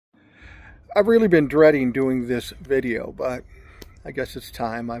I've really been dreading doing this video, but I guess it's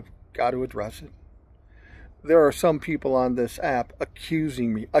time. I've got to address it. There are some people on this app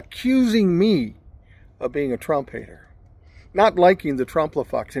accusing me of being a Trump hater. Not liking the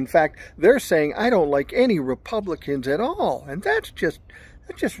Trumplafucks. In fact, they're saying I don't like any Republicans at all. And that's just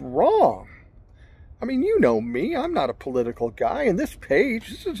wrong. I mean, you know me. I'm not a political guy. And this page,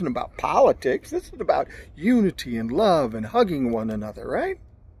 this isn't about politics. This is about unity and love and hugging one another, right?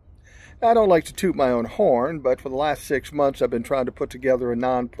 I don't like to toot my own horn, but for the last 6 months, I've been trying to put together a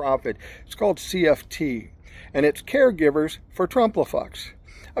nonprofit. It's called CFT, and it's Caregivers for Trumplafucks.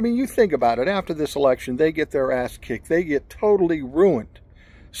 I mean, you think about it. After this election, they get their ass kicked. They get totally ruined.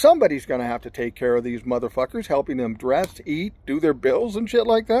 Somebody's going to have to take care of these motherfuckers, helping them dress, eat, do their bills and shit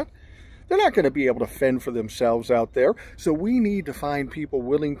like that. They're not going to be able to fend for themselves out there, so we need to find people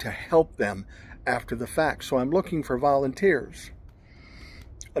willing to help them after the fact. So I'm looking for volunteers.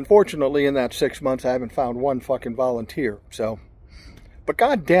 Unfortunately, in that 6 months, I haven't found one fucking volunteer, so. But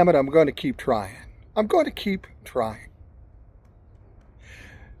God damn it, I'm going to keep trying. I'm going to keep trying.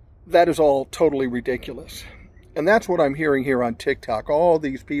 That is all totally ridiculous. And that's what I'm hearing here on TikTok. All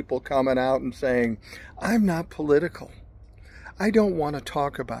these people coming out and saying, I'm not political. I don't want to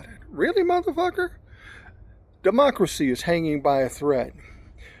talk about it. Really, motherfucker? Democracy is hanging by a thread.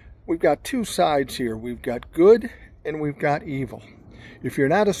 We've got two sides here. We've got good and we've got evil. If you're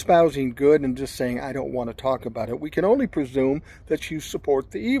not espousing good and just saying, I don't want to talk about it, we can only presume that you support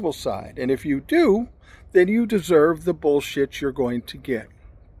the evil side. And if you do, then you deserve the bullshit you're going to get.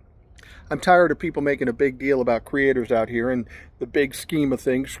 I'm tired of people making a big deal about creators out here. And the big scheme of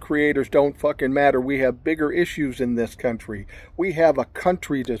things, creators don't fucking matter. We have bigger issues in this country. We have a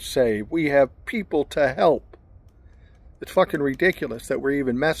country to save. We have people to help. It's fucking ridiculous that we're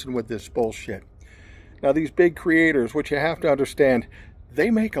even messing with this bullshit. Now, these big creators, which you have to understand, they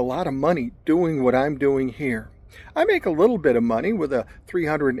make a lot of money doing what I'm doing here. I make a little bit of money with a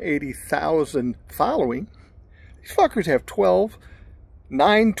 380,000 following. These fuckers have 12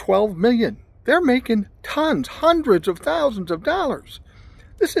 million. They're making tons, hundreds of thousands of dollars.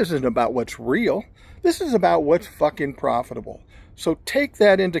 This isn't about what's real. This is about what's fucking profitable. So take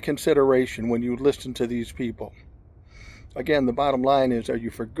that into consideration when you listen to these people. Again, the bottom line is, are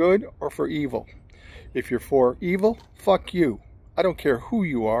you for good or for evil? If you're for evil, fuck you. I don't care who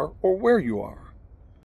you are or where you are.